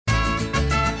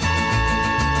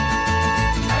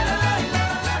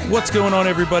What's going on,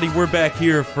 everybody? We're back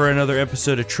here for another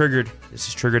episode of Triggered. This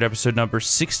is Triggered episode number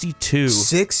 62.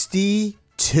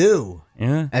 62.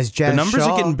 Yeah. As Jazz the numbers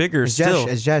Shaw, are getting bigger as still.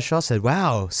 As Jazz Shaw said,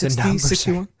 wow, 60,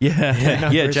 61.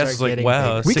 Yeah. Jess was like,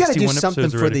 wow, We got to do 61 something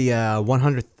episodes for already. the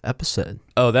 100th episode.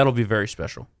 Oh, that'll be very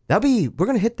special. We're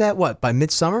going to hit that, by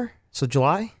midsummer? So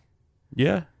July?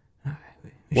 Yeah.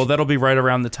 Well, that'll be right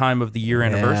around the time of the year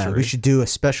anniversary. We should do a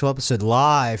special episode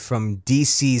live from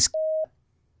DC's.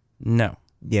 No.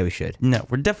 Yeah, we should. No,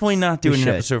 we're definitely not doing an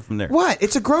should. episode from there. What?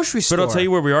 It's a grocery store. But I'll tell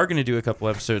you where we are going to do a couple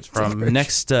episodes from.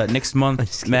 Next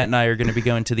month, Matt and I are going to be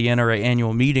going to the NRA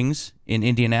annual meetings in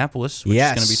Indianapolis, which is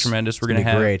going to be tremendous. We're going to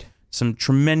have some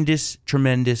tremendous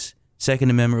Second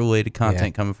Amendment related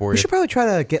content coming for you. We should probably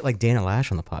try to get Dana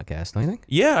Lash on the podcast, don't you think?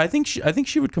 Yeah, I think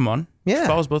she would come on. Yeah. She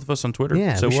follows both of us on Twitter.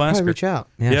 Yeah, so we should we'll ask probably her. reach out.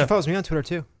 Yeah. She follows me on Twitter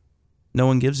too. No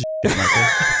one gives a shit,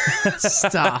 Michael.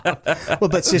 Stop. Well,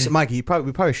 but seriously, Mikey, we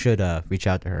probably should reach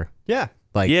out to her. Yeah.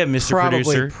 Yeah, Mr.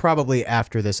 Producer. Probably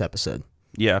after this episode.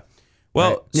 Yeah.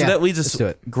 Well, Right. so Yeah, that leads us let's do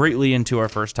it. greatly into our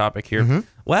first topic here.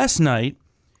 Last night,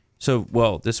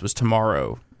 this was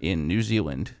tomorrow in New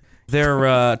Zealand,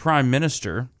 their prime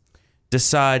minister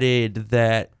decided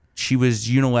that she was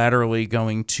unilaterally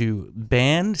going to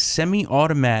ban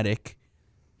semi-automatic,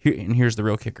 and here's the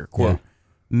real kicker, quote,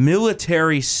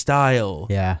 military-style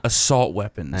assault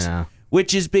weapons. I know.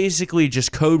 Which is basically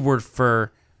just code word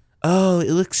for, oh,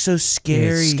 it looks so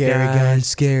scary, scary, guys.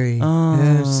 scary. Oh.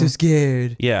 I'm so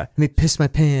scared. Yeah. Let me piss my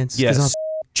pants. Yes.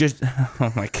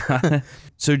 Oh my God.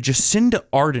 So Jacinda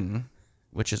Ardern,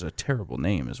 which is a terrible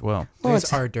name as well.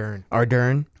 It's Ardern.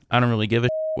 Ardern. I don't really give a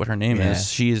what her name Yeah. is.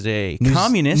 She is a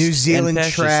communist. New Zealand and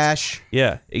fascist. trash.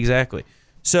 Yeah, exactly.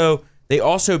 So they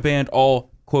also banned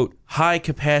all, quote,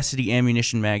 high-capacity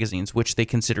ammunition magazines, which they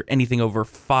consider anything over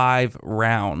 5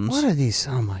 rounds. What are these?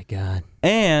 Oh my God.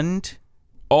 And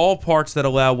all parts that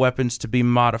allow weapons to be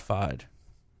modified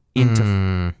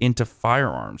into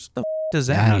firearms. The does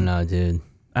that mean? I don't know, dude.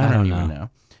 I don't even know.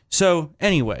 So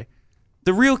anyway,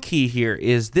 the real key here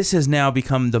is this has now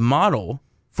become the model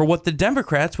for what the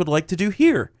Democrats would like to do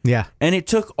here. Yeah. And it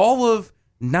took all of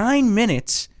 9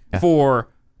 minutes for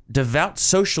devout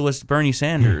socialist Bernie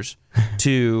Sanders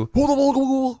to...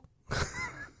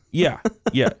 Yeah.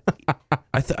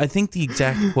 I think the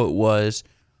exact quote was,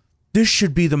 this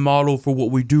should be the model for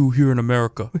what we do here in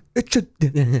America. It should.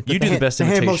 You do the best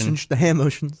imitation. The hand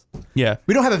motions. Yeah.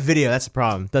 We don't have a video. That's the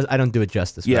problem. I don't do it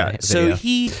justice. Yeah. So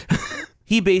he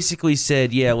basically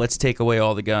said, yeah, let's take away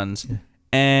all the guns.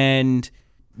 And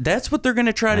that's what they're going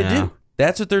to try to do.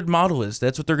 That's what their model is.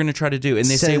 That's what they're going to try to do. And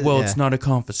they say, well, it's not a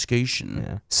confiscation.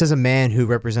 Yeah. Says a man who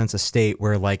represents a state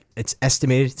where, it's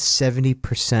estimated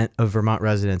 70% of Vermont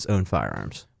residents own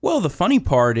firearms. Well, the funny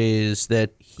part is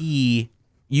that he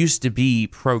used to be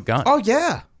pro-gun. Oh,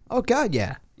 yeah. Oh, God,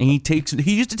 yeah. And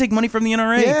he used to take money from the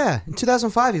NRA. Yeah. In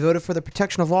 2005, he voted for the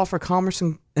Protection of Law for Commerce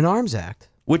and Arms Act.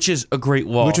 Which is a great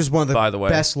law, Which was one of the, by the way.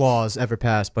 best laws ever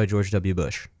passed by George W.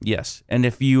 Bush. Yes. And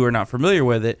if you are not familiar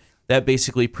with it, that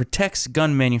basically protects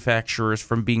gun manufacturers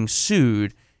from being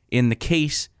sued in the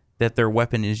case that their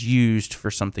weapon is used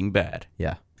for something bad.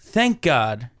 Yeah. Thank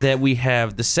God that we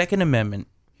have the Second Amendment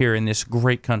here in this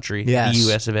great country, the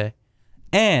US of A,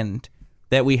 and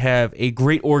that we have a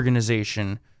great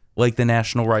organization like the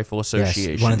National Rifle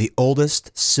Association. Yes, one of the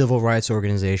oldest civil rights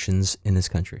organizations in this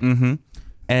country. Mm-hmm.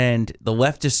 And the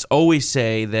leftists always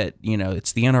say that,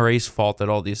 it's the NRA's fault that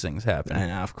all these things happen. I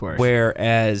know, of course.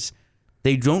 Whereas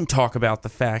they don't talk about the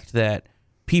fact that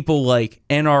people like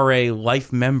NRA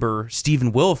life member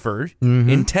Stephen Wilford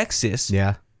in Texas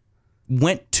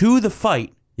went to the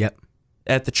fight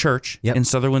at the church in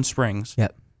Sutherland Springs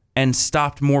and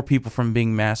stopped more people from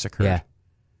being massacred. Yeah.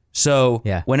 So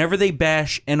whenever they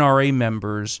bash NRA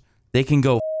members, they can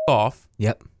go off.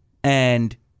 Yep.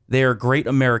 And they are great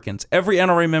Americans. Every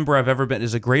NRA member I've ever met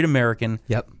is a great American.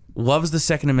 Yep. Loves the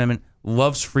Second Amendment,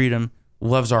 loves freedom,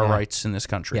 loves our rights in this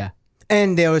country. Yeah.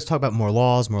 And they always talk about more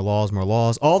laws, more laws, more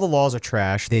laws. All the laws are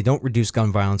trash. They don't reduce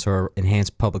gun violence or enhance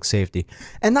public safety.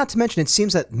 And not to mention, it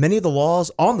seems that many of the laws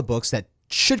on the books that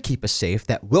should keep us safe,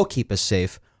 that will keep us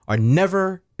safe, are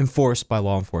never enforced by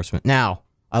law enforcement. Now,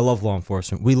 I love law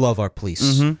enforcement. We love our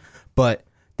police. But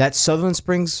that Sutherland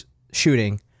Springs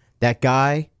shooting, that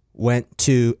guy went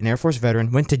to an Air Force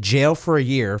veteran, went to jail for a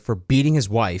year for beating his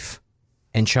wife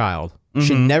and child.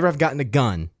 Should never have gotten a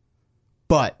gun.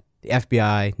 But the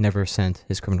FBI never sent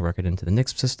his criminal record into the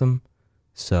NICS system.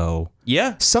 So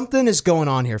something is going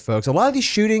on here, folks. A lot of these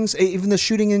shootings, even the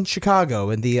shooting in Chicago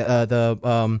and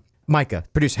the Micah,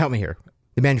 producer, help me here.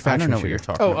 The manufacturing I don't know shooting. what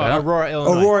you're talking about. Aurora,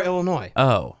 Illinois. Aurora, Illinois.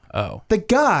 Oh. The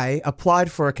guy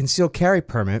applied for a concealed carry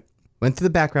permit went through the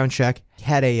background check,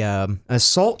 had a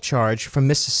assault charge from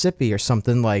Mississippi or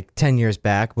something like 10 years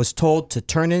back, was told to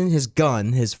turn in his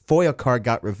gun, his FOIA card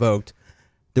got revoked.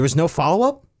 There was no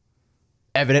follow-up?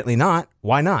 Evidently not.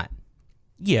 Why not?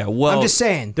 Yeah, well, I'm just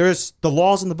saying, there's the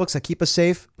laws in the books that keep us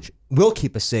safe, will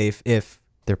keep us safe if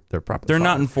they're properly they're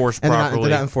not followed. enforced And properly.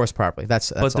 they're not enforced properly.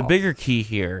 That's but the all. bigger key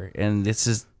here, and this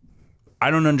is, I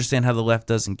don't understand how the left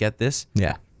doesn't get this.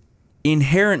 Yeah.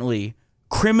 Inherently,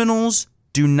 criminals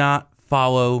do not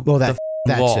follow Well, the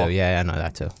that law, too. Yeah, I know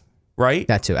that too. right?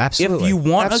 That too. Absolutely. If you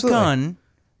want Absolutely. a gun,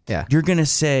 Yeah. you're going to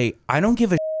say, I don't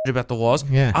give a shit about the laws.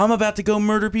 Yeah. I'm about to go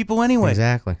murder people anyway.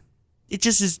 Exactly. It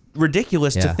just is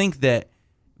ridiculous to Yeah. think that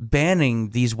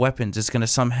banning these weapons is going to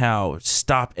somehow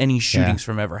stop any shootings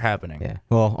from ever happening. Yeah.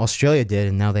 Well, Australia did,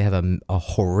 and now they have a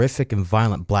horrific and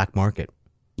violent black market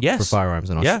Yes. for firearms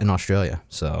in Australia.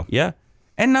 So Yeah.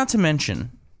 And not to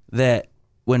mention that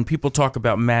when people talk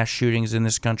about mass shootings in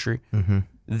this country,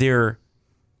 they're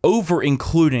over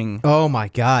including oh my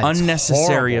God, it's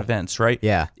unnecessary horrible. events, right?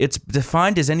 Yeah. It's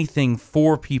defined as anything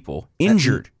for people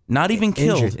injured, not even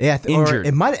killed. Injured. Yeah, injured. Or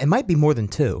it might be more than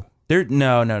two.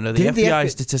 No. The Didn't the FBI FBI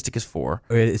statistic is 4.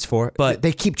 Or it's four. But-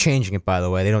 they keep changing it, by the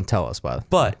way. They don't tell us, by the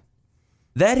But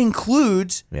that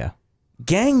includes Yeah.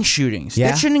 gang shootings.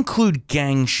 Yeah. That should include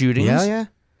gang shootings. Yeah.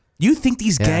 You think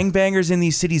these gangbangers in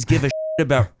these cities give a shit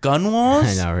about gun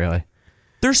laws? I know, really.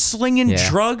 They're slinging Yeah.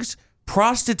 drugs,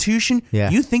 prostitution. Yeah.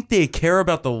 You think they care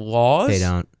about the laws? They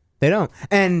don't. They don't.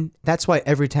 And that's why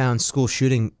every town's school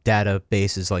shooting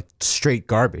database is like straight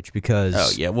garbage because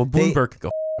Oh, yeah. Well, Bloomberg could go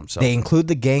himself. they include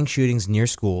the gang shootings near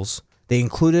schools. They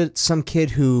included some kid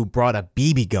who brought a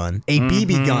BB gun,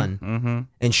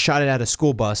 and shot it at a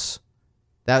school bus.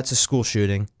 That's a school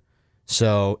shooting.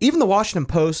 So even the Washington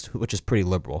Post, which is pretty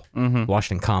liberal,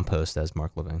 Washington Compost, as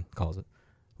Mark Levin calls it,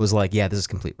 was like, yeah, this is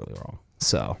completely wrong.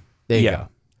 So there you go.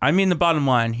 I mean, the bottom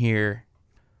line here,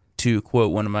 to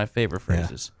quote one of my favorite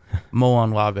phrases,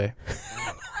 Molon Lave.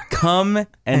 Come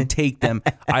and take them.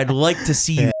 I'd like to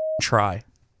see you try.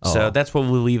 So that's what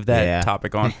we'll leave that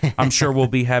topic on. I'm sure we'll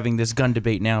be having this gun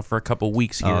debate now for a couple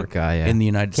weeks here in the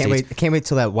United States. Can't wait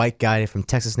till that white guy from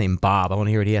Texas named Bob. I want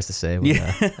to hear what he has to say. What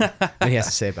he has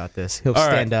to say about this. He'll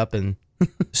stand up and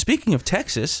Speaking of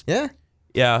Texas,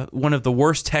 yeah, one of the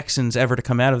worst Texans ever to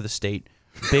come out of the state,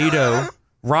 Beto,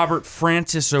 Robert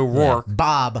Francis O'Rourke,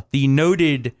 Bob. the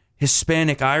noted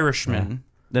Hispanic Irishman.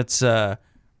 That's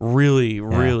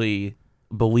really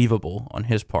believable on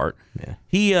his part. Yeah.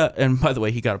 He and by the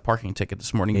way, he got a parking ticket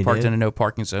this morning. He parked did? in a no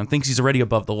parking zone. Thinks he's already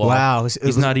above the law. Wow,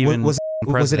 he's not even. Was it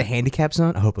a president. handicap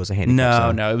zone? I hope it was a handicap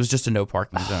zone. No, it was just a no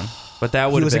parking zone. But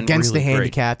that would He have was been against really the great.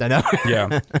 handicapped. I know.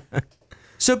 Yeah.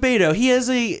 So Beto, he has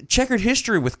a checkered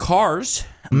history with cars.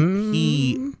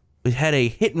 He had a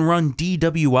hit and run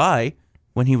DWI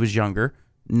when he was younger.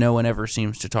 No one ever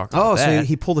seems to talk about that. So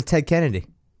he pulled a Ted Kennedy.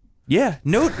 Yeah,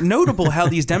 notable how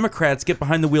these Democrats get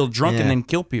behind the wheel drunk and Yeah. then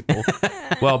kill people.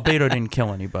 Well, Beto didn't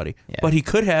kill anybody, but he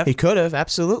could have. He could have,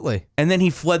 absolutely. And then he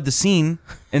fled the scene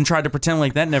and tried to pretend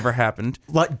like that never happened.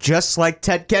 Just like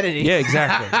Ted Kennedy. Yeah,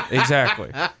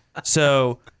 exactly.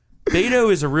 So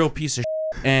Beto is a real piece of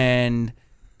shit, and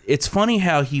it's funny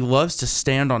how he loves to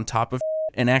stand on top of shit.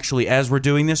 And actually, as we're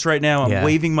doing this right now, I'm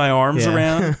waving my arms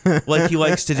around like he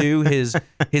likes to do. His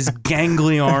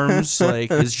gangly arms, like,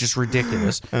 is just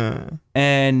ridiculous.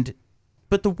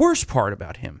 But the worst part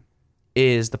about him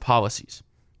is the policies.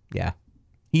 Yeah.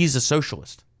 He's a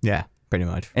socialist. Yeah, pretty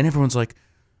much. And everyone's like,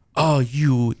 oh,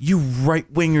 you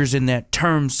right-wingers in that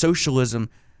term socialism.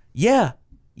 Yeah,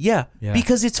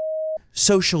 because it's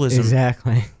socialism.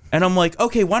 Exactly. And I'm like,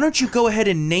 okay, why don't you go ahead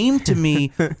and name to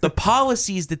me the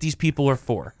policies that these people are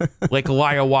for? Like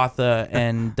Hiawatha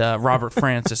and Robert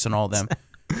Francis and all them.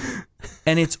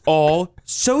 And it's all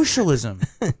socialism.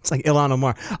 It's like Ilhan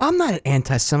Omar. I'm not an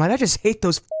anti-Semite. I just hate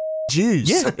those Jews.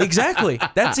 Yeah, exactly.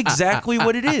 That's exactly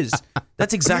what it is.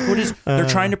 That's exactly what it is. They're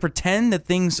trying to pretend that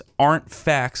things aren't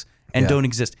facts and don't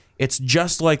exist. It's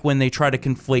just like when they try to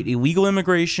conflate illegal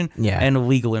immigration and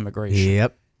legal immigration.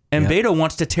 Yep. And Beto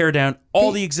wants to tear down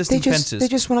all the existing fences. They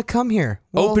just want to come here.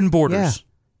 Well, Open borders.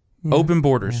 Yeah. Open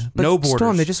borders. But No borders.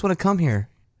 Storm, they just want to come here.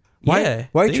 Why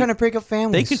are you trying to break up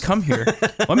families? They could come here.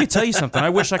 Let me tell you something. I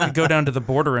wish I could go down to the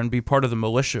border and be part of the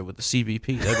militia with the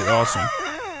CBP. That'd be awesome.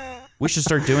 We should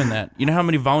start doing that. You know how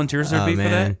many volunteers there'd be for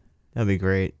that? That'd be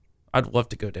great. I'd love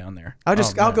to go down there.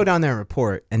 I'll go down there and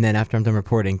report, and then after I'm done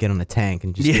reporting, get on a tank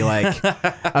and just be like,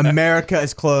 America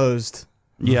is closed.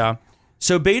 Yeah.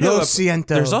 So Beto, Lo siento.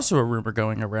 there's also a rumor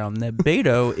going around that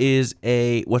Beto is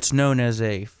what's known as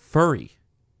a furry.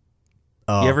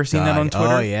 Oh, You ever seen that on Twitter?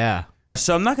 Oh, yeah.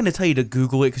 So I'm not going to tell you to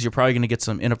Google it because you're probably going to get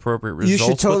some inappropriate results. You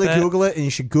should totally with that. Google it, and you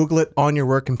should Google it on your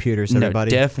work computers, No,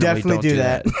 everybody. definitely don't do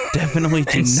that. Definitely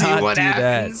do not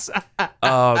do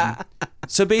that.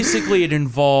 So basically, it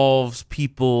involves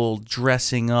people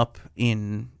dressing up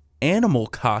in animal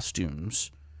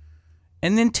costumes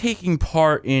and then taking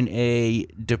part in a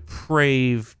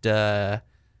depraved, for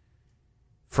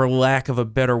lack of a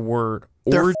better word,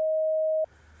 orgy.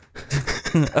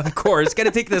 Of course, got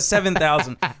to take the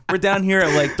 7,000. We're down here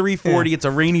at like 3:40. It's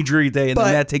a rainy, dreary day, and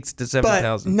then that takes it to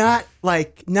 7,000. But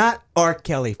not R.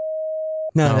 Kelly.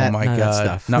 None of that. My none of that God!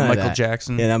 stuff. Not None of Michael that.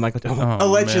 Jackson. Yeah, not Michael Jackson. Oh,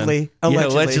 allegedly. man. Yeah,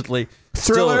 Allegedly. allegedly.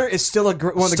 Thriller is still one of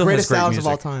the still has greatest great albums of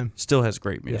music. all time. Still has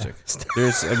great music.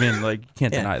 There's, I mean, like, you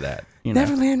can't deny that. You know?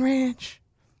 Neverland Ranch.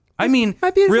 I mean, My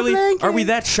beautiful really, blanket. are we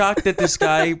that shocked that this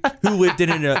guy who lived in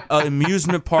an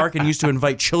amusement park and used to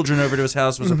invite children over to his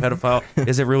house was a pedophile?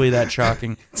 Is it really that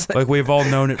shocking? Like, we've all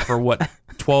known it for, what,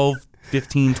 12,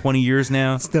 15, 20 years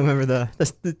now? Still remember the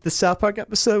South Park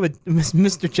episode with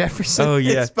Mr. Jefferson? Oh,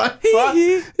 yeah.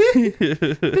 Blanket.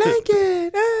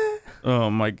 Ah. Oh,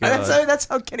 my God. That's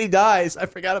how Kenny dies. I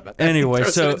forgot about that. Anyway,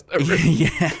 He throws so, it in the river.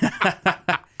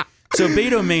 yeah. So,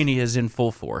 Betomania is in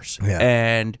full force. Yeah.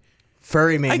 And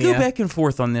Furry Mania. I go back and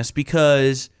forth on this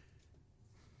because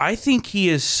I think he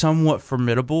is somewhat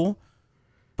formidable,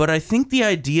 but I think the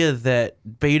idea that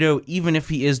Beto, even if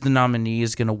he is the nominee,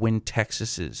 is going to win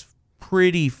Texas is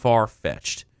pretty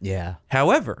far-fetched. Yeah.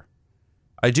 However,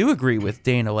 I do agree with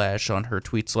Dana Lash on her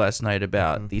tweets last night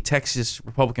about the Texas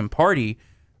Republican Party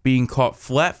being caught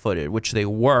flat-footed, which they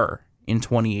were in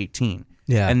 2018.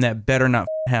 Yeah. And that better not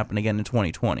happen again in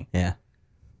 2020. Yeah.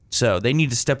 So they need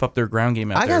to step up their ground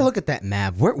game out I there. gotta look at that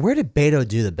map. Where did Beto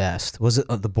do the best? Was it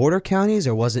the border counties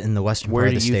or was it in the western Where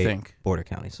part of the do you state? think? Border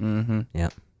counties. Mm-hmm. Yeah.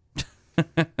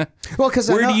 Well, because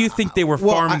Where do you think they were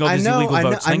farming all these illegal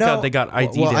votes? Thank God they got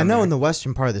ID Well, I down know there. in the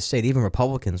western part of the state, even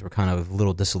Republicans were kind of a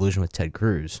little disillusioned with Ted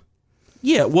Cruz.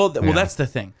 Yeah, well, that's the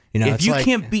thing. You know, if it's you like-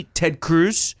 can't beat Ted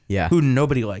Cruz, Yeah. who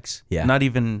nobody likes, Yeah. not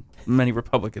even many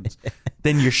Republicans,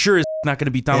 then you're sure as not going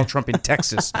to beat Donald Trump in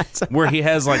Texas, where he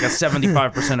has like a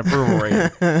 75% approval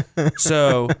rating.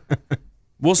 So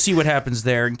we'll see what happens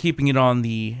there. And keeping it on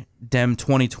the Dem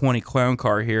 2020 clown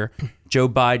car here, Joe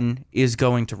Biden is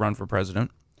going to run for president.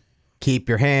 Keep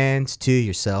your hands to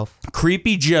yourself.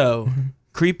 Creepy Joe.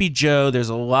 Creepy Joe. There's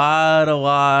a lot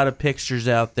of pictures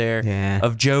out there Yeah.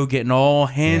 of Joe getting all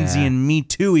handsy Yeah. and me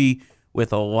too-y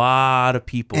with a lot of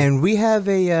people. And we have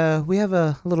a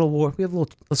little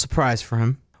surprise for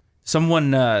him.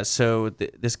 Someone,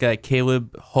 this guy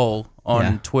Caleb Hull on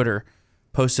Yeah. Twitter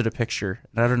posted a picture,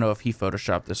 and I don't know if he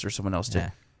photoshopped this or someone else did. Yeah.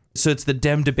 So it's the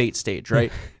Dem debate stage,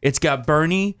 right? It's got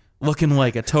Bernie looking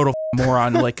like a total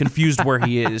moron, like confused where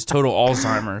he is, total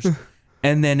Alzheimer's.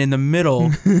 And then in the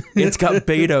middle, it's got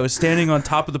Beto standing on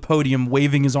top of the podium,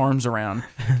 waving his arms around.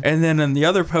 And then on the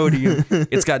other podium,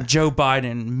 it's got Joe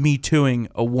Biden me tooing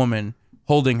a woman,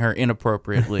 holding her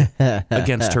inappropriately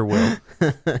against her will.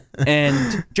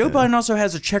 And Joe Biden also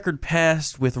has a checkered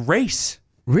past with race.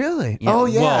 Really? Yeah, Oh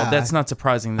yeah. Well, that's not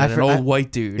surprising that an old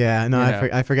white dude. Yeah. No, you know.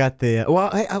 I forgot the. Well,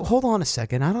 I hold on a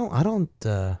second. I don't.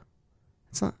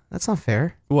 That's not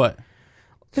fair. What?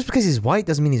 Just because he's white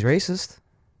doesn't mean he's racist.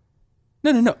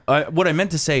 No. What I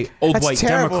meant to say, old That's white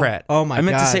terrible. Democrat. Oh my god. I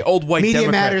meant to say old white Media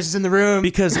Democrat. Matters is in the room.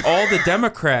 Because all the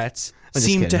Democrats just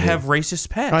seem to kidding, have dude. racist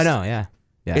past. I know. Yeah.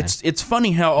 Yeah. It's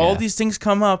funny how all Yeah. these things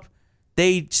come up.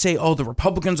 They say, "Oh, the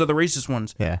Republicans are the racist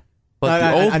ones," yeah. but the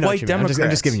I old know what white you mean. Democrats. I'm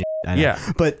just giving you. I know.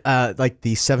 Yeah. But like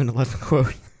the 7-Eleven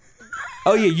quote.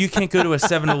 Oh yeah, you can't go to a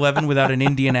 7-Eleven without an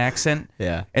Indian accent.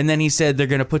 Yeah. And then he said they're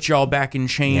going to put you all back in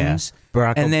chains.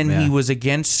 Barack And then he yeah. was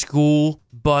against school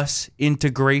bus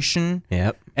integration.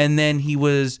 Yep. And then he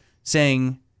was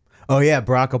saying, Oh yeah,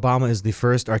 Barack Obama is the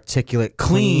first articulate,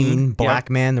 clean black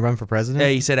man to run for president.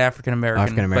 he said African American.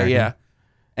 African-American. But yeah.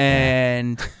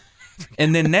 And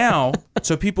and then now,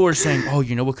 so people are saying, oh,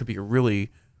 you know what could be a really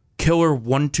killer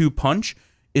 1-2 punch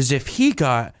is if he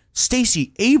got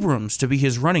Stacey Abrams to be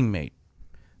his running mate.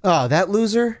 Oh, that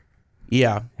loser.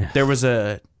 Yeah. There was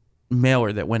a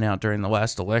mailer that went out during the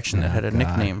last election that had a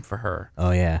nickname for her.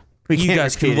 Oh yeah. You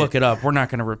guys can look it up. We're not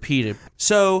going to repeat it.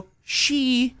 So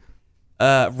she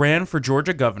ran for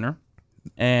Georgia governor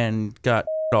and got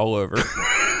all over.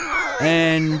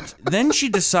 And then she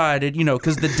decided,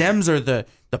 because the Dems are the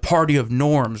party of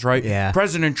norms, right? Yeah.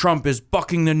 President Trump is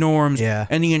bucking the norms Yeah.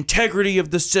 and the integrity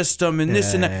of the system and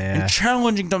this and that Yeah. and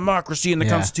challenging democracy and the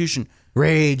Yeah. Constitution.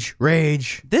 Rage.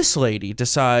 This lady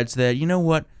decides that, you know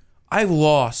what? I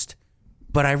lost,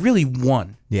 but I really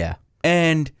won. Yeah.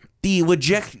 And the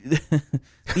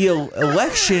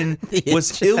election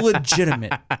was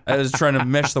illegitimate. I was trying to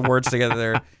mesh the words together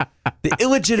there. The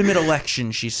illegitimate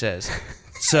election, she says.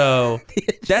 So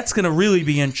that's going to really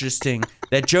be interesting,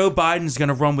 that Joe Biden's going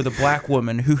to run with a black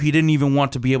woman who he didn't even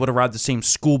want to be able to ride the same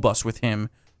school bus with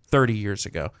him 30 years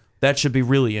ago. That should be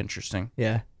really interesting.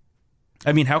 Yeah.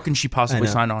 I mean, how can she possibly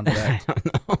sign on to that?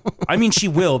 I mean, she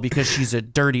will, because she's a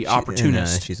dirty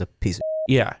opportunist. She's a piece of...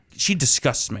 Yeah, she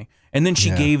disgusts me. And then she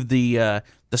gave the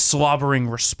slobbering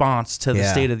response to the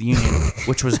State of the Union,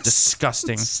 which was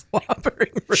disgusting.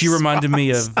 slobbering She reminded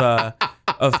me of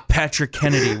Patrick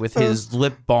Kennedy with his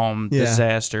lip balm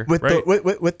disaster. with right?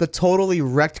 with the totally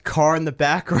wrecked car in the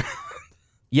background.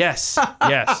 Yes.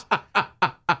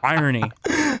 Irony.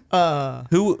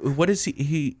 What is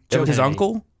he? Joe His Kennedy.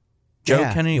 uncle? Joe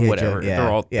Yeah. Kennedy? Yeah, Whatever.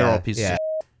 Joe- They're all pieces of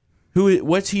shit.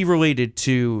 What's he related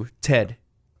to Ted?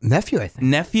 Nephew, I think.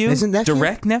 Nephew? Isn't nephew?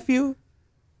 Direct nephew?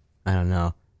 I don't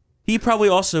know. He probably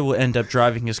also will end up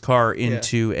driving his car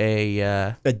into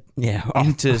into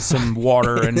some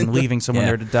water and leaving someone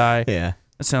there to die. Yeah.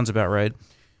 That sounds about right.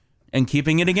 And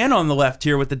keeping it again on the left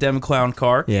here with the Dem Clown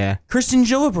car. Yeah. Kristen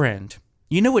Gillibrand.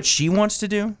 You know what she wants to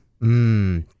do?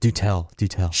 Do tell.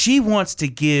 She wants to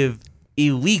give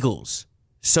illegals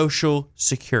Social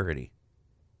Security.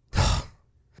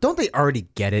 Don't they already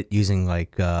get it using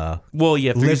like Well,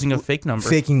 yeah, if they're using a fake number.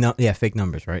 fake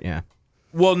numbers, right? Yeah.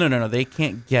 Well, no. They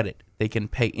can't get it. They can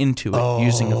pay into it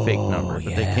using a fake number,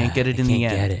 but they can't get it in the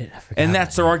end. I forgot And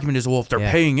that's their argument is, well, if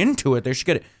they're paying into it, they should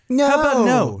get it. No, How about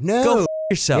no? no. Go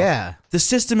yourself. Yeah. The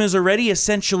system is already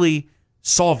essentially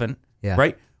solvent, Yeah.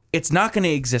 right? It's not going to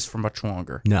exist for much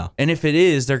longer. No. And if it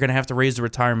is, they're going to have to raise the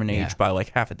retirement age by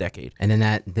like half a decade. And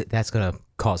then that's gonna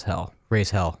cause hell, raise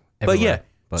hell. But yeah,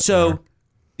 everywhere. so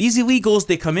these illegals,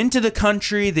 they come into the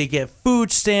country, they get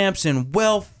food stamps and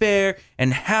welfare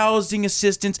and housing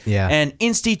assistance and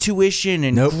in-state tuition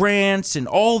and grants and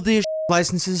all this.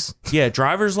 licenses. Yeah,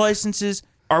 driver's licenses.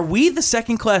 Are we the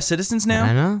second-class citizens now?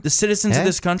 I know. The citizens of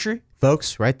this country?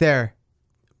 Folks, right there.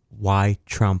 Why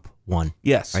Trump won.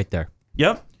 Yes. Right there.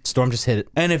 Yep. Storm just hit it.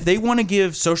 And if they want to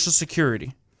give Social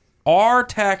Security, our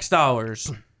tax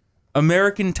dollars,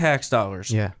 American tax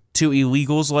dollars, to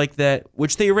illegals like that,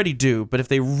 which they already do, but if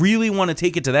they really want to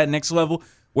take it to that next level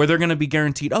where they're going to be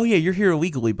guaranteed, oh yeah, you're here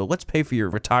illegally, but let's pay for your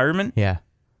retirement. Yeah.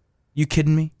 You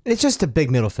kidding me? It's just a big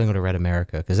middle finger to Red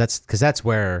America, because that's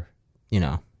where,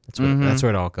 that's where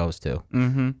it all goes to.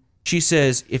 Mm-hmm. She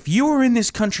says, if you are in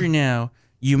this country now,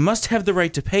 you must have the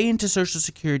right to pay into Social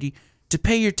Security, to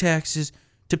pay your taxes,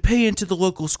 to pay into the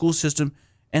local school system,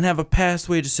 and have a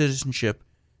pathway to citizenship.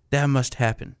 That must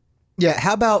happen. Yeah,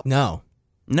 how about no?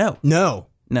 No.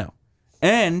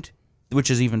 And, which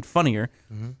is even funnier,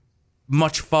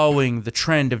 much following the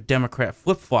trend of Democrat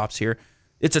flip-flops here,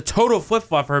 it's a total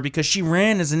flip-flop for her because she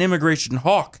ran as an immigration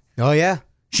hawk. Oh, yeah.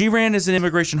 She ran as an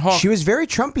immigration hawk. She was very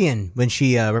Trumpian when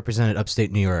she represented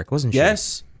upstate New York, wasn't she?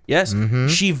 Yes.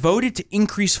 She voted to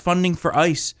increase funding for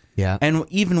ICE. Yeah. And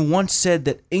even once said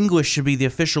that English should be the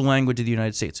official language of the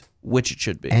United States, which it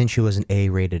should be. And she was an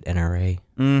A-rated NRA.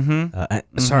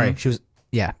 Sorry, she was...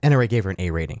 Yeah, NRA gave her an A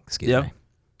rating. Excuse me.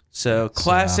 So,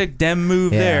 classic Dem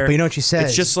move there. But you know what she said?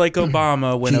 It's just like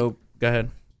Obama when... Go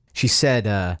ahead. She said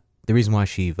the reason why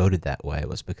she voted that way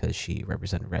was because she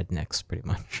represented rednecks, pretty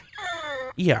much.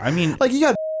 Yeah, I mean... Like, you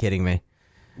gotta be kidding me.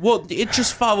 Well, it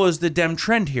just follows the Dem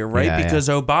trend here, right? Yeah, because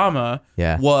Obama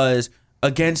was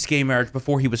against gay marriage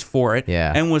before he was for it,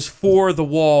 and was for the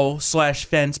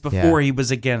wall/fence before he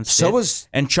was against it.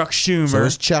 And Chuck Schumer. So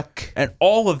was Chuck. And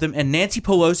all of them, and Nancy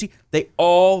Pelosi, they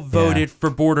all voted for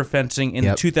border fencing in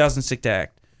the 2006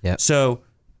 Act. So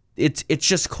it's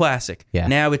just classic.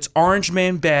 Now it's Orange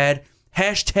Man bad,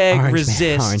 hashtag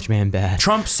resist. Orange Man bad.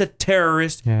 Trump's a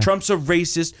terrorist, Trump's a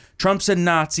racist, Trump's a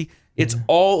Nazi. It's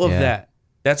all of that.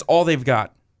 That's all they've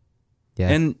got.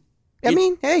 And I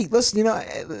mean, hey, listen,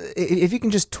 if you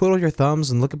can just twiddle your thumbs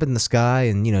and look up in the sky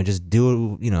and, just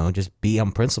do, just be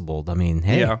unprincipled. I mean,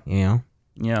 hey, I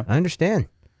understand.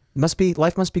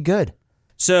 Life must be good.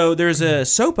 So there's a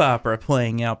soap opera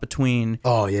playing out between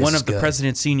one of the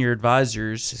president's senior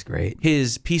advisors, this is great,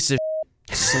 his piece of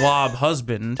slob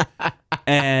husband,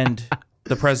 and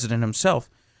the president himself.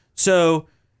 So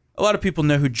a lot of people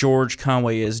know who George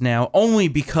Conway is now, only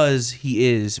because he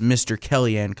is Mr.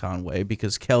 Kellyanne Conway,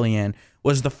 because Kellyanne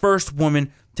was the first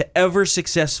woman to ever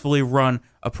successfully run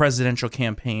a presidential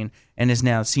campaign and is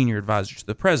now senior advisor to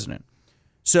the president.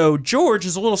 So George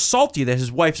is a little salty that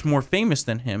his wife's more famous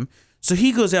than him, so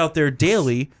he goes out there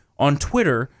daily on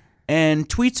Twitter and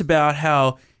tweets about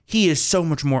how he is so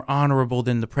much more honorable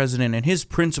than the president, and his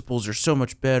principles are so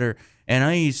much better,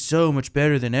 and he's so much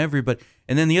better than everybody.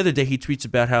 And then the other day he tweets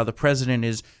about how the president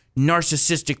is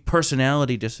narcissistic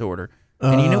personality disorder.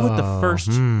 And you know what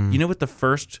the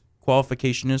first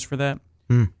qualification is for that?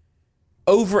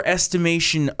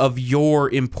 Overestimation of your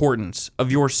importance,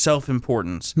 of your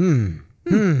self-importance.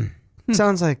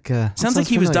 Sounds like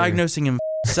he was diagnosing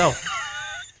himself.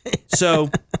 So,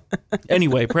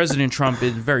 anyway, President Trump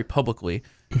very publicly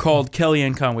called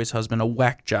Kellyanne Conway's husband a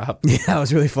whack job. Yeah, that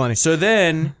was really funny. So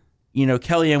then,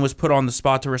 Kellyanne was put on the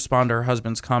spot to respond to her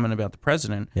husband's comment about the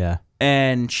president. Yeah.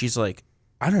 And she's like,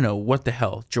 I don't know what the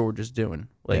hell George is doing.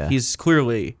 Like, Yeah. he's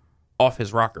clearly off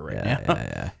his rocker right now.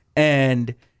 Yeah.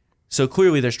 And so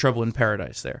clearly there's trouble in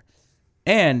paradise there.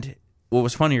 And what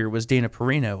was funnier was Dana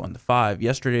Perino on the 5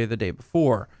 yesterday or the day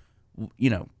before,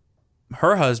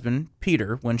 her husband,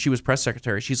 Peter, when she was press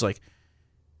secretary, she's like,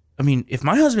 I mean, if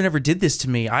my husband ever did this to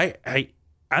me, I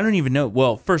don't even know.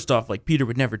 Well, first off, like, Peter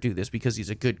would never do this because he's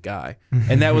a good guy.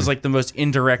 And that was like the most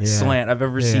indirect slant I've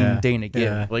ever seen Dana give.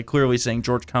 Yeah. Like, clearly saying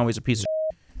George Conway's a piece of shit.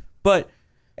 But,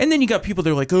 and then you got people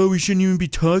that are like, oh, we shouldn't even be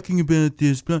talking about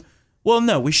this. But, well,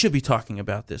 no, we should be talking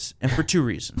about this. And for 2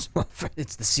 reasons.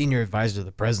 It's the senior advisor to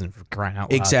the president, for crying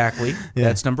out loud. Exactly.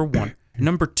 That's number 1.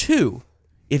 Number 2,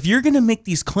 if you're going to make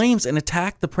these claims and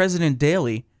attack the president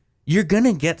daily, you're going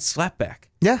to get slapped back.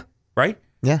 Yeah. Right?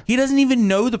 Yeah. He doesn't even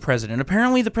know the president.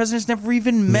 Apparently, the president's never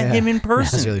even met him in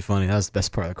person. That's really funny. That was the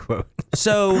best part of the quote.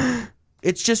 So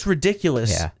it's just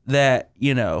ridiculous that,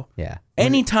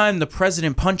 anytime the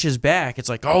president punches back, it's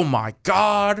like, oh my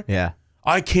God. Yeah.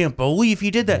 I can't believe he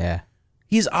did that. Yeah.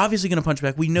 He's obviously going to punch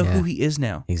back. We know who he is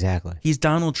now. Exactly. He's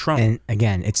Donald Trump. And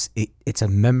again, it's a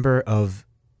member of,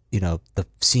 the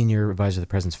senior advisor of the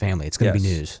president's family. It's going to be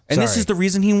news. And this is the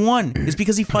reason he won, is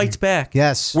because he fights back.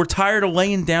 Yes. We're tired of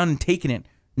laying down and taking it.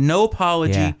 No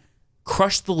apology. Yeah.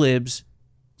 Crush the libs.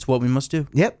 It's what we must do.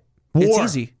 Yep. It's War.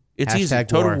 easy. It's Hashtag easy.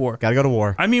 Total war. Gotta go to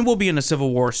war. I mean, we'll be in a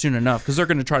civil war soon enough because they're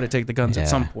going to try to take the guns at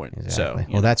some point. Exactly.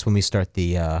 So, well, that's when we start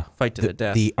the fight to the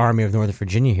death. The Army of Northern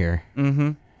Virginia here.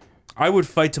 I would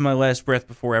fight to my last breath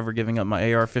before ever giving up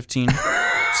my AR-15.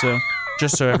 So,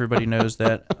 just so everybody knows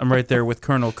that I'm right there with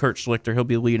Colonel Kurt Schlichter. He'll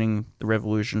be leading the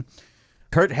revolution.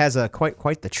 Kurt has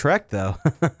quite the trek though.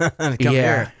 To come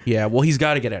here. Yeah. Well, he's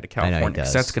got to get out of I know he California because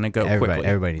does. that's going to go quickly.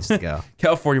 Everybody needs to go.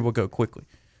 California will go quickly.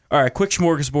 All right, quick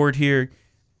smorgasbord here.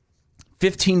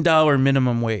 $15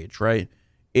 minimum wage, right?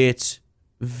 It's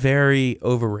very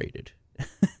overrated.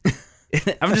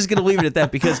 I'm just going to leave it at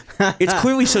that because it's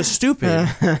clearly so stupid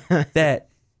that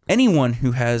anyone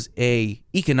who has a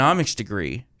economics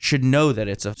degree should know that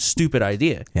it's a stupid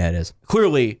idea. Yeah, it is.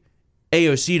 Clearly,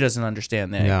 AOC doesn't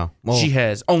understand that. No. Well- She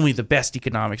has only the best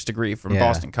economics degree from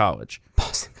Boston College,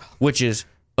 which is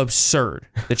absurd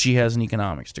that she has an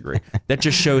economics degree. That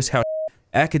just shows how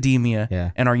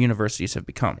academia and our universities have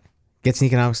become. Gets an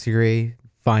economics degree,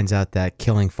 finds out that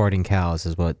killing farting cows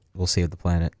is what will save the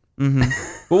planet.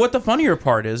 Well, what the funnier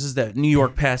part is that New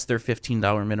York passed their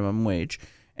 $15 minimum wage,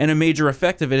 and a major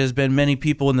effect of it has been many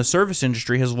people in the service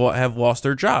industry have lost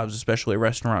their jobs, especially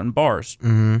restaurant and bars.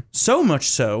 So much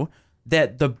so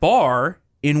that the bar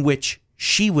in which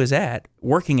she was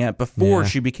working at before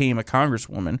she became a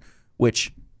congresswoman,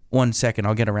 which, 1 second,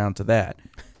 I'll get around to that.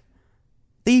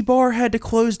 The bar had to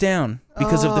close down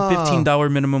because of the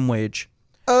 $15 minimum wage.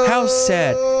 How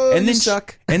sad. And then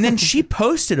suck. And then she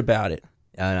posted about it.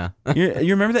 I know.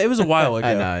 You remember that? It was a while ago.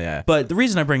 I know, yeah. But the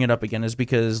reason I bring it up again is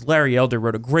because Larry Elder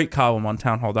wrote a great column on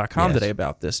townhall.com today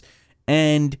about this.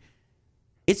 And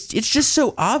it's just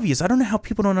so obvious. I don't know how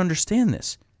people don't understand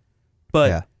this.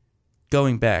 But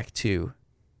going back to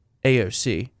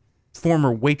AOC,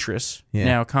 former waitress,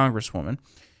 now congresswoman,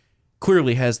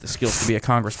 clearly has the skills to be a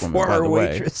congresswoman, by the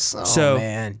way. Waitress. Oh, so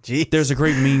man. Jeez. there's a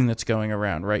great meme that's going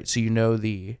around, right? So you know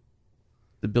the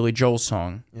Billy Joel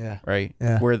song, right?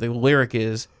 Yeah. Where the lyric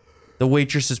is, the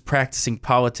waitress is practicing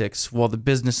politics while the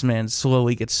businessman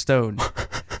slowly gets stoned.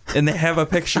 And they have a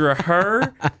picture of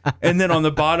her, and then on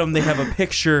the bottom they have a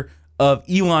picture of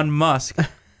Elon Musk,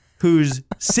 who's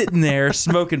sitting there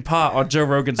smoking pot on Joe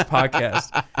Rogan's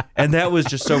podcast. And that was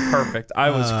just so perfect. I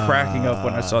was cracking up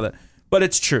when I saw that. But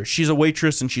it's true. She's a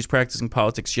waitress and she's practicing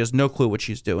politics. She has no clue what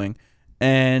she's doing.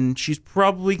 And she's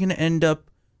probably going to end up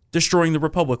destroying the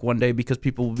Republic one day because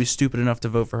people will be stupid enough to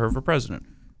vote for her for president.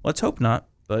 Let's hope not.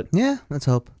 But Yeah, let's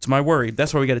hope. it's my worry.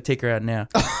 That's why we got to take her out now.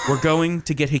 We're going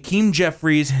to get Hakeem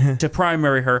Jeffries to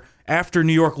primary her after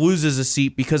New York loses a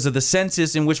seat because of the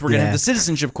census in which we're going to have the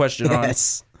citizenship question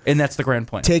Yes. on. And that's the grand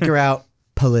plan. Take her out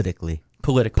politically.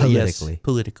 Politically. Politically. Yes.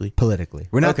 Politically. Politically.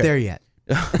 We're not Okay. there yet.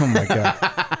 Oh my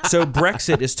God. So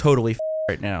Brexit is totally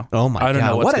right now. Oh my I don't God,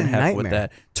 know what's what a going to happen with nightmare.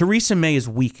 that. Theresa May is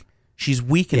weak. She's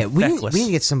weak and Yeah, we feckless. need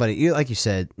to get somebody, like you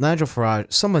said, Nigel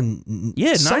Farage, someone.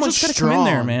 Yeah, someone Nigel's gotta come in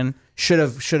there, strong man.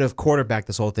 Should have quarterbacked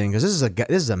this whole thing because this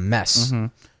is a mess.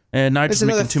 And Nigel's It's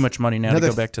another making too much money now to another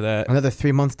go back to that. Another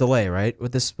 3-month delay, right?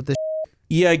 With this.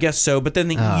 Yeah, I guess so. But then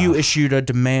the EU issued a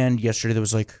demand yesterday that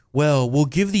was like, well, we'll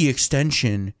give the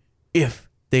extension if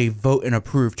they vote and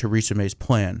approve Theresa May's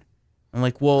plan. I'm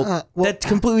like, well, that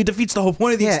completely defeats the whole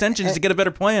point of the extension is to get a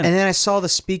better plan. And then I saw the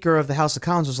Speaker of the House of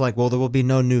Commons was like, well, there will be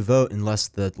no new vote unless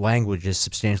the language is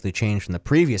substantially changed from the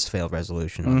previous failed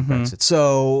resolution on Brexit.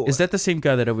 So Is that the same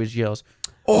guy that always yells,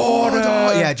 order?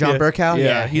 Yeah, John Bercow.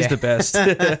 Yeah, he's the best.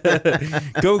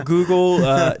 Go Google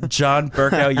John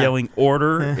Bercow yelling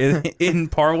order in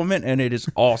Parliament, and it is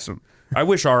awesome. I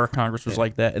wish our Congress was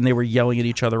like that, and they were yelling at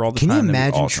each other all the Can time. you That'd be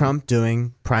imagine awesome. Trump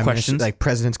doing prime minister, Questions? like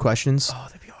president's questions? Oh,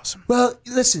 that'd be awesome. Well,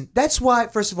 listen, that's why,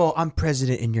 first of all, I'm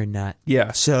president and you're not.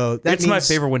 Yeah. So that It's my means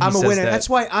favorite when he I'm a says winner. that. That's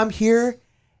why I'm here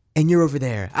and you're over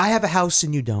there. I have a house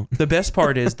and you don't. The best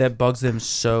part is that bugs them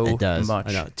so much.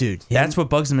 I know. Dude. That's what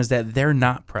bugs them is that they're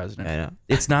not president. I know.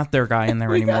 It's not their guy in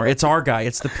there anymore. It's our guy.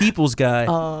 It's the people's guy.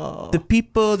 The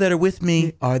people that are with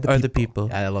me are the people.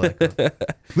 I love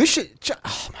that. We should.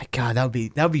 Oh my God, that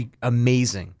would be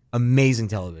amazing. Amazing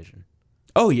television.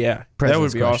 Oh yeah, that would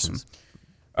President's be questions. awesome.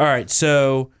 All right,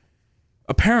 so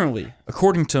apparently,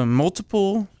 according to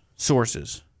multiple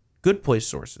sources, good place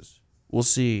sources, we'll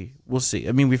see.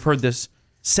 I mean, we've heard this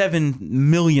 7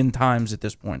 million times at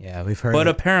this point. Yeah, we've heard. But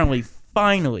it. apparently,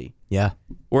 finally, Yeah,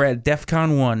 we're at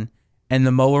DEFCON 1, and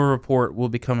the Mueller report will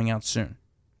be coming out soon.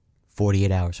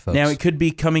 48 hours, folks. Now, it could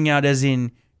be coming out as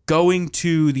in going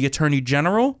to the Attorney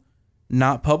General,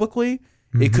 not publicly.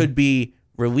 It could be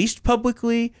released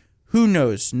publicly. Who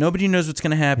knows? Nobody knows what's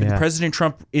going to happen. Yeah. President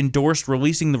Trump endorsed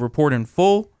releasing the report in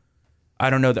full. I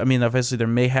don't know. I mean, obviously, there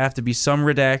may have to be some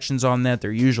redactions on that.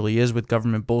 There usually is with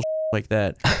government bullshit like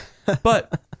that.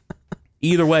 But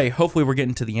either way, hopefully we're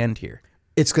getting to the end here.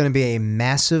 It's going to be a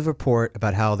massive report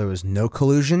about how there was no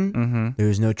collusion, there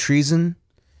was no treason,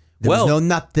 there was no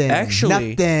nothing.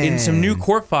 Actually, nothing. in some new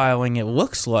court filing, it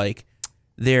looks like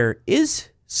there is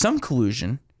some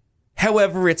collusion.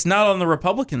 However, it's not on the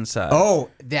Republican side. Oh,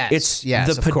 that's It's yes,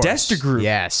 the of course. Podesta group.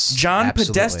 Yes, John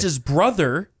absolutely. Podesta's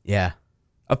brother Yeah.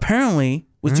 apparently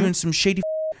was doing some shady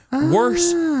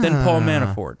worse than Paul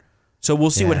Manafort. So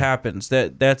we'll see what Yeah. happens.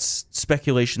 That's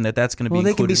speculation that's going to be Well,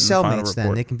 they can included be in the final cellmates then.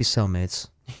 report. They can be cellmates.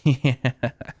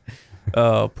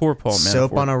 Poor Paul Manafort.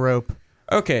 Soap on a rope.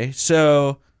 Okay,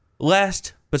 so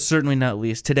last but certainly not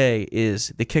least, today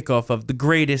is the kickoff of the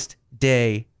greatest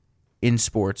day in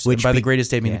sports. Which And by the be- greatest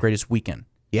day, I mean yeah. the greatest weekend.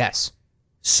 Yes.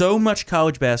 So much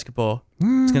college basketball.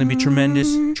 It's going to be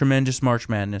tremendous March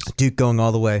Madness. Duke going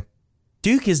all the way.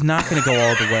 Duke is not going to go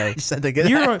all the way. You said they good.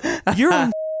 You're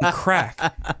on crack.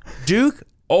 Duke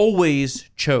always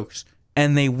chokes,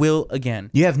 and they will again.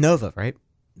 You have Nova, right?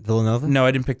 Villanova? No,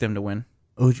 I didn't pick them to win.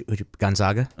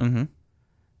 Gonzaga? Mm-hmm.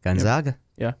 Gonzaga.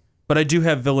 Yeah, but I do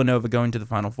have Villanova going to the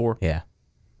Final Four. Yeah.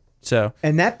 So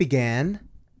And that began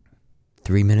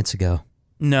 3 minutes ago.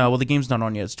 no, well the game's not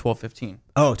on yet. It's 12:15.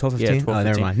 Oh, 12:15? Yeah, 12:15.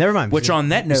 Oh, never mind. Which on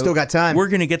that note, still got time. We're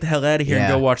gonna get the hell out of here and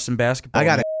Yeah. go watch some basketball. I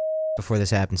got it before this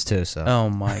happens too, so. Oh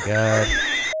my god.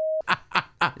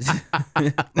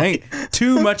 Hey,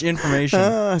 too much information.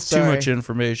 Too sorry. much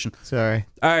information. Sorry.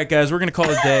 All right, guys, we're gonna call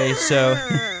it a day. So,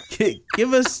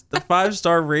 give us the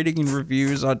 5-star rating and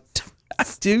reviews on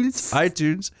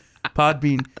iTunes,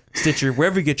 Podbean, Stitcher,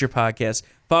 wherever you get your podcasts.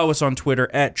 Follow us on Twitter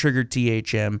at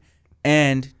TriggeredTHM,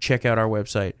 and check out our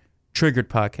website,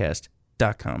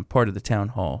 TriggeredPodcast.com, part of the Town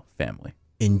Hall family.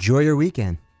 Enjoy your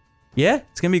weekend. Yeah,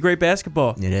 it's gonna be great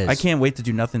basketball. It is. I can't wait to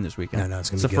do nothing this weekend. No, it's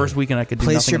gonna the be first good. weekend I could do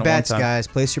Place nothing your in a long bets, time. guys.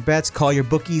 Place your bets. Call your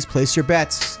bookies. Place your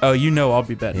bets. Oh, you know I'll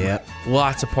be betting. Yep.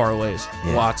 Lots of parlays.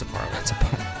 Yeah. Lots of parlays. That's a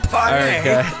party. All right,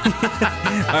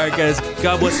 guys. All right, guys.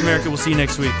 God bless America. We'll see you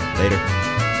next week. Later.